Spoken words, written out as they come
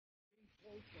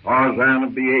Tarzan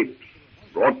of the Apes,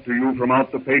 brought to you from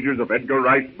out the pages of Edgar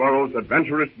Rice Burroughs'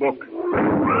 adventurous book.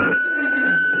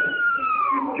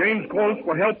 Jane's calls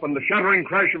for help, and the shattering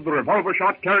crash of the revolver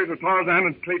shot carries to Tarzan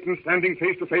and Clayton standing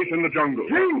face to face in the jungle.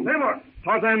 Jane, never!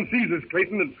 Tarzan seizes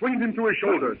Clayton and swings him to his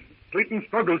shoulders. Clayton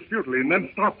struggles futilely and then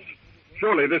stops.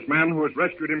 Surely this man who has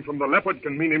rescued him from the leopard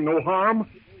can mean him no harm.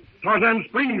 Tarzan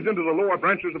springs into the lower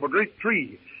branches of a great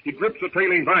tree. He grips a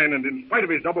trailing vine and, in spite of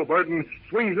his double burden,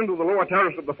 swings into the lower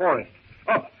terrace of the forest.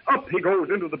 Up he goes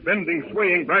into the bending,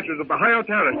 swaying branches of the higher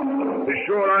terrace. His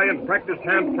sure eye and practiced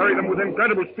hands carry them with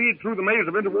incredible speed through the maze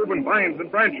of interwoven vines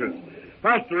and branches.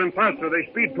 Faster and faster they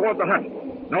speed toward the hut.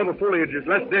 Now the foliage is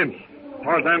less dense.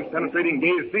 Tarzan's penetrating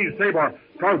gaze sees Sabor,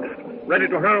 crouched, ready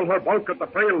to hurl her bulk at the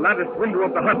frail latticed window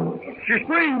of the hut. She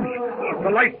screams. The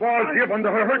light bars give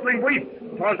under her hurtling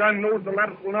weight. Tarzan knows the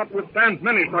lattice will not withstand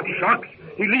many such shocks.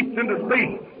 He leaps into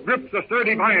space, grips a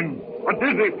sturdy vine, a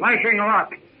dizzy, flashing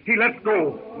arc. He lets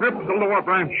go, grips the lower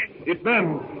branch. It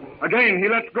bends. Again he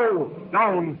lets go.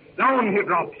 Down he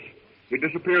drops. He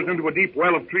disappears into a deep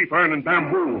well of tree fern and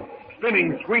bamboo.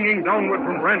 Spinning, swinging downward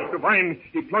from branch to vine,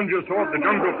 he plunges toward the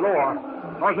jungle floor.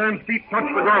 Tarzan's feet touch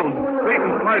the ground.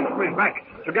 Clayton slides from his back.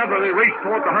 Together they race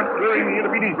toward the hut, clearing the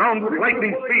intervening ground with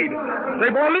lightning speed.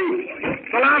 Sabor leaps.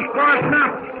 The last bar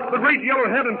snaps. The great yellow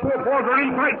head and four paws are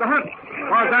inside the hut.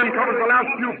 Tarzan covers the last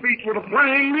few feet with a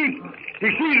flying leap. He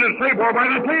seizes Sabor by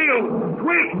the tail.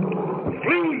 Twist.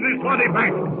 Flings his body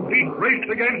back. Feet braced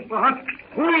against the hut.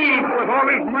 Pulls with all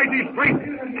his mighty strength.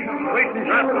 Clayton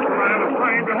grabs the man is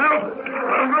trying to help.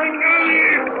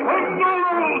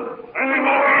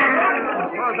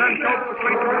 Tarzan shouts to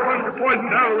Clayton to plunge a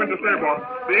poisoned arrow into Sabor.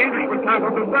 The Englishman can't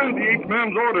understand the Ape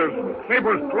man's orders.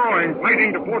 Sabor's clawing,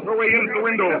 fighting to force her way into the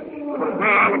window. With a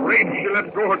snarl of rage, she lets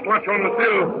go her clutch on the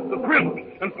sill, the twist,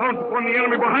 and pounce upon the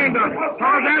enemy behind her.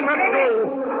 Tarzan lets go.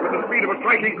 With the speed of a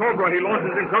striking cobra, he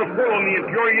launches himself full on the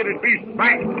infuriated beast's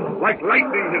back. Like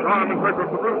lightning, his arm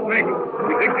encircles the brute's neck.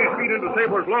 He digs his feet into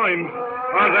Sabor's loins.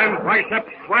 Tarzan's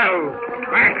biceps swell.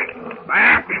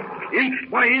 Back. Inch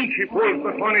by inch, he pulls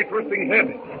the tawny, twisting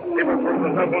head. Sabor throws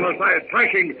herself on her side,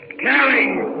 crashing,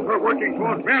 tearing. Her working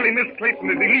claws barely miss Clayton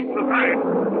as he leaps aside.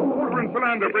 Porter and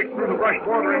Philander break through the brush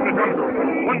bordering the jungle.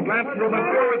 One glance through them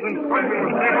fears and struggling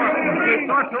with Sabor, and they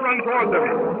start to run toward them.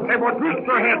 Sabor twists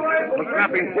her head. The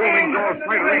snapping, foaming jaws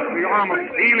try to reach the arm of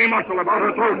steely muscle about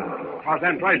her throat.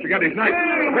 Tarzan tries to get his knife.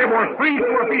 Sabor springs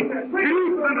to her feet. She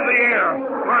leaps into the air.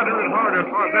 Harder and harder,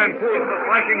 Tarzan pulls the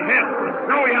flashing head.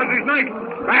 Now he has his knife.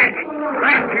 Back,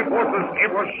 he forces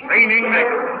Sabor's straining neck.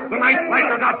 The knife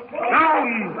flashes up. Down!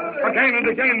 Again and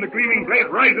again, the gleaming blade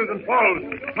rises and falls,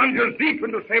 plunges deep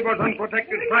into Sabor's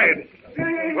unprotected side.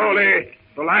 Slowly,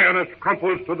 the lioness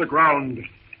crumples to the ground.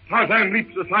 Tarzan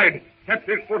leaps aside, sets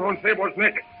his foot on Sabor's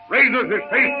neck, raises his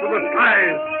face to the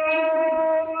skies.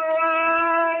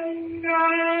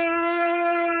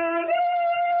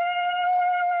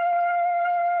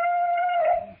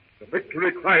 The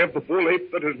victory cry of the bull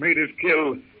ape that has made his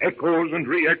kill echoes and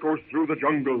re-echoes through the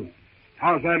jungle.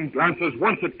 Tarzan glances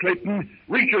once at Clayton,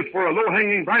 reaches for a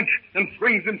low-hanging branch, and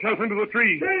swings himself into the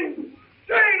tree. Jane,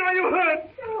 are you hurt?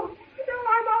 No,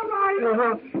 I'm all right.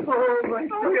 My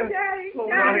dear.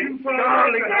 Jane,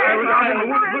 Darling, I was out in the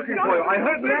woods looking for you. I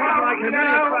heard the sound like a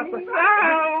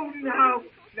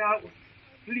Now,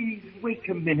 please wait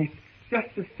a minute.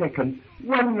 Just a second.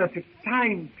 One at a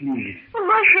time, please. Oh,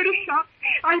 I heard a shot.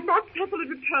 I thought Cecil had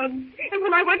returned. And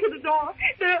when I went to the door,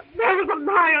 there was a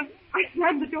lion. I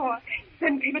slammed the door.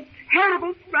 Then came a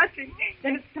terrible scratching.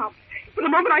 Then it stopped. For the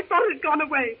moment, I thought it had gone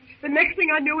away. The next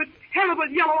thing I knew, its terrible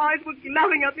yellow eyes were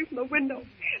glaring at me from the window.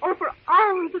 Oh, for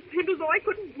hours, it seemed as though I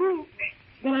couldn't move.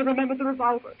 Then I remembered the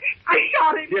revolver. I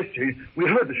shot him. Yes, Jane, we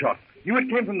heard the shot. It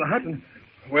came from the hut and...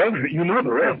 Well, you know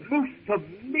the rest. The most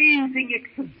amazing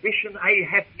exhibition I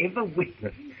have ever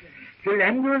witnessed.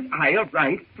 Philander and I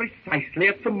arrived precisely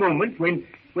at the moment when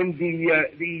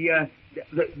the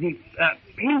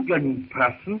pagan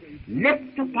person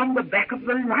leapt upon the back of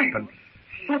the lion.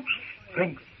 Such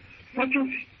strength, such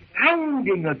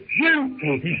astounding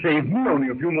agility. He saved me only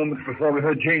a few moments before we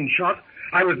heard Jane's shot.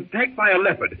 I was attacked by a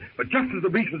leopard, but just as the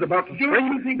beast was about to spring...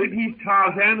 Do you think that he's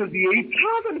Tarzan of the Apes?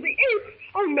 Tarzan of the Apes?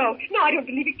 Oh, no, I don't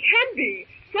believe it can be.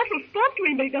 Cecil spoke to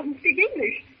him, but he doesn't speak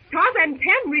English. Tarzan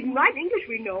can read and write English,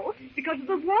 we know, because of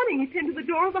the warning he pinned to the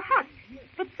door of the hut.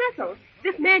 But, Cecil,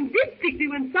 this man did speak to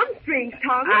you in some strange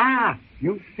tongue. Ah,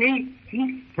 you say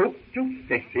he spoke to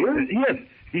Cecil? Yes.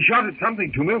 He shouted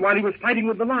something to me while he was fighting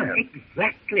with the lion.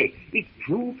 Exactly. It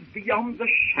proves beyond the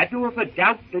shadow of a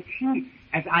doubt that he,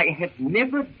 as I have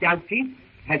never doubted,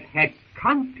 has had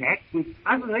contact with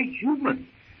other humans.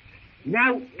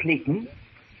 Now, Clayton,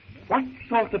 what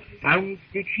sort of sounds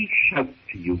did he shout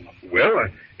to you? Well,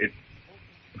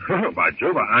 oh, by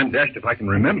Jove, I'm dashed if I can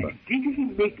remember. Did he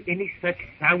make any such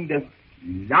sound as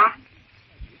laugh?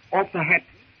 Or perhaps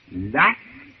laugh?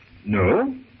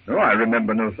 No, I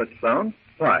remember no such sound.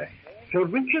 Why? Sir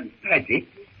Richard Paget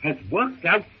has worked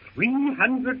out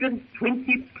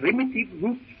 320 primitive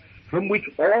roots from which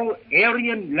all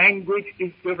Aryan language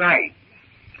is derived.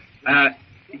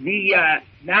 The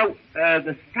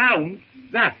sound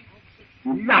thus,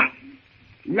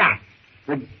 laugh,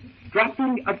 the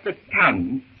dropping of the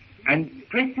tongue and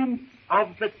pressing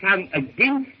of the tongue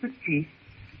against the teeth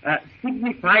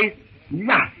signifies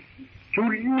laugh, to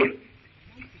lift.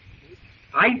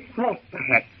 I thought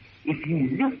perhaps if he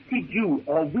lifted you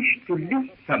or wished to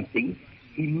lift something,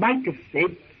 he might have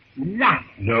said laugh.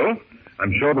 No,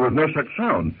 I'm sure there was no such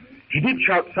sound. He did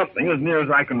shout something, as near as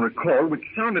I can recall, which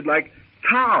sounded like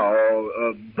cow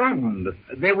or bund.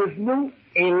 There was no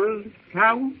L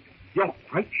sound? You're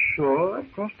quite sure?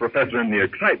 Of course, Professor, in the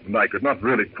excitement, I could not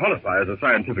really qualify as a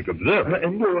scientific observer.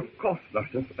 No, of course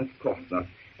not, of course not.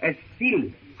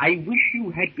 Still, I wish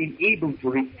you had been able to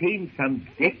retain some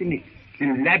definite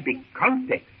syllabic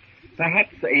context.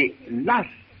 Perhaps a lust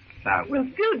sound. Well,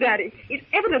 still, Daddy, it's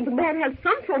evident the man has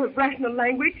some sort of rational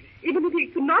language, even if he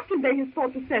could not convey his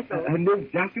thought to Cecil. No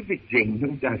doubt of it, Jane,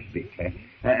 no doubt of it.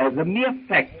 The mere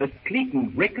fact that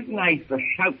Clayton recognized the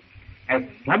shout as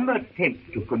some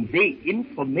attempt to convey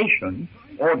information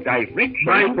or direction...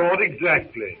 My thought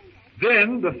exactly.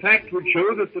 Then the fact would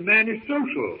show that the man is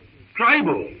social,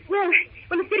 tribal. Well,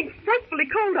 it's getting frightfully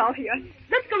cold out here.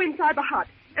 Let's go inside the hut.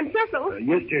 And Cecil...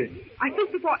 Yes, Jane. I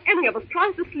think before any of us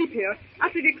tries to sleep here,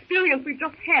 after the experience we've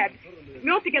just had, we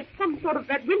ought to get some sort of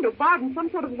that window barred in some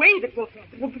sort of way that will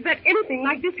prevent anything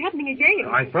like this happening again.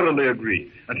 I thoroughly agree.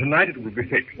 And tonight it will be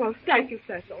fixed. Well, thank you,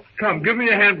 Cecil. Come, give me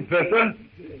a hand, Professor.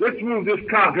 Let's move this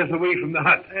carcass away from the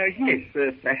hut.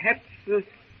 Yes, perhaps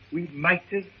we might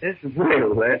as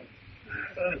well.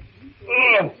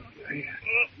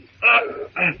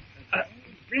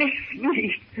 Bless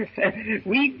me.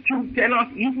 We two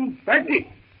cannot even budge it.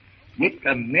 Yet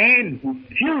the man who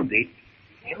killed it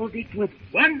held it with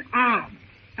one arm.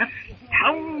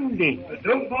 Astounding.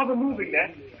 Don't bother moving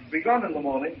that. It'll be gone in the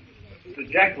morning. The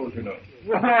jackals, you know.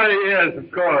 Why, yes,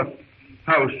 of course.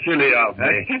 How silly of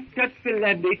me. Tut,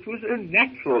 Philander, it was a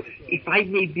natural, if I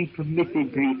may be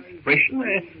permitted the expression,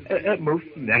 a most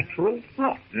natural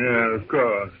thought. Yeah, of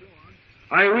course.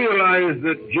 I realize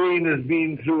that Jane has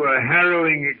been through a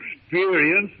harrowing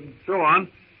experience and so on,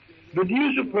 but do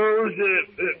you suppose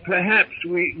perhaps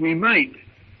we might,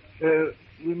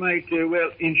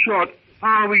 well, in short,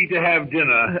 are we to have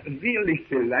dinner? Really,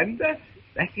 Philander,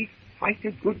 that is quite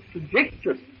a good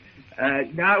suggestion.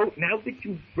 Now that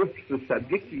you've broached the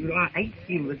subject, I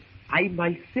feel that I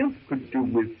myself could do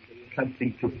with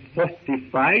something to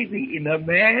fortify the inner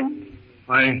man.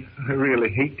 I really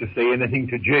hate to say anything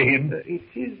to Jane. It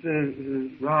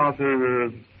is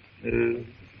rather, isn't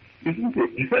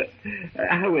it?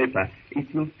 However,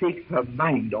 it will take her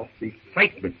mind off the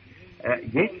excitement.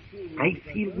 Yes, I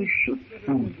feel we should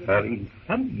soothe her in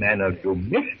some manner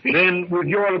domestic. Then, with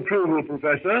your approval,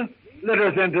 Professor, let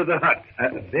us enter the hut.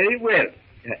 Very well.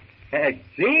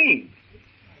 Jane,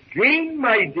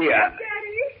 my dear.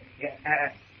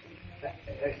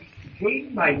 Daddy?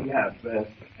 Jane, my love,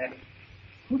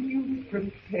 could you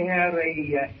prepare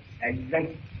a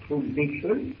light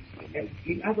collation?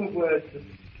 In other words,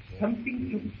 something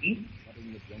to eat?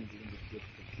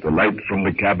 The light from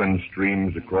the cabin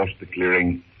streams across the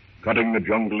clearing, cutting the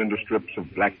jungle into strips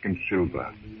of black and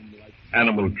silver.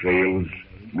 Animal trails,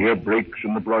 mere breaks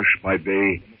in the brush by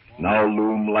day, now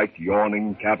loom like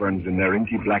yawning caverns in their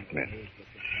inky blackness.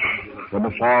 From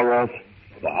afar off,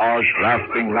 the harsh,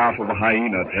 rasping laugh of a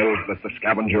hyena tells that the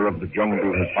scavenger of the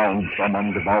jungle has found some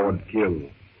undevoured kill.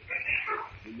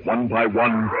 One by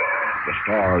one, the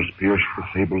stars pierce the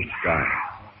sable sky.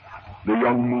 The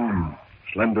young moon,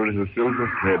 slender as a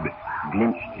silver thread,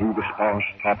 glints through the sparse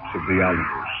tops of the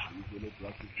alders.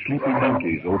 Sleepy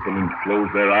monkeys open and close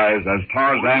their eyes as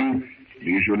Tarzan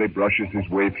leisurely brushes his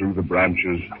way through the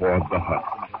branches toward the hut.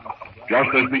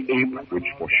 Just as the ape,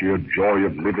 which for sheer joy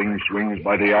of living swings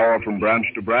by the hour from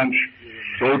branch to branch,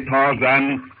 so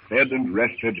Tarzan, fed and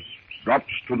rested,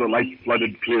 drops to the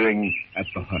light-flooded clearing at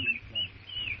the hut.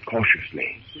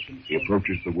 Cautiously, he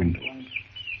approaches the window,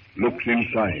 looks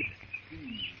inside.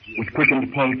 With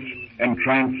quickened pulse,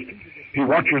 entranced, he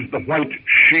watches the white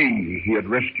she he had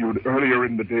rescued earlier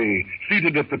in the day,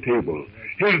 seated at the table,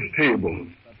 his table.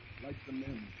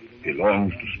 He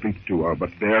longs to speak to her,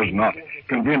 but dares not,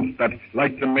 convinced that,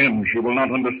 like the men, she will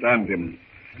not understand him.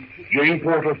 Jane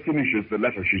Porter finishes the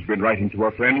letter she's been writing to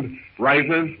her friend,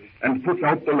 rises, and puts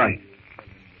out the light.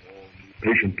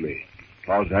 Patiently,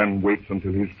 Tarzan waits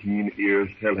until his keen ears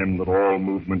tell him that all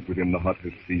movement within the hut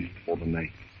has ceased for the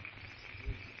night.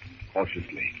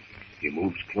 Cautiously, he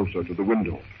moves closer to the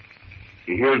window.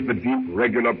 He hears the deep,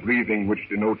 regular breathing which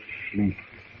denotes sleep.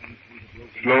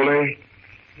 Slowly,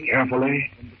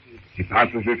 carefully, he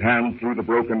passes his hand through the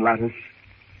broken lattice,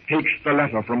 takes the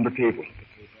letter from the table.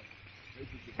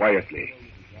 Quietly,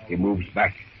 he moves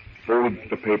back, folds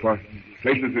the paper,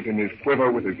 places it in his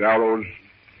quiver with his arrows,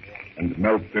 and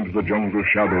melts into the jungle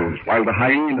shadows while the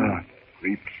hyena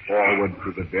creeps forward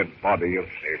to the dead body of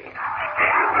Sailor.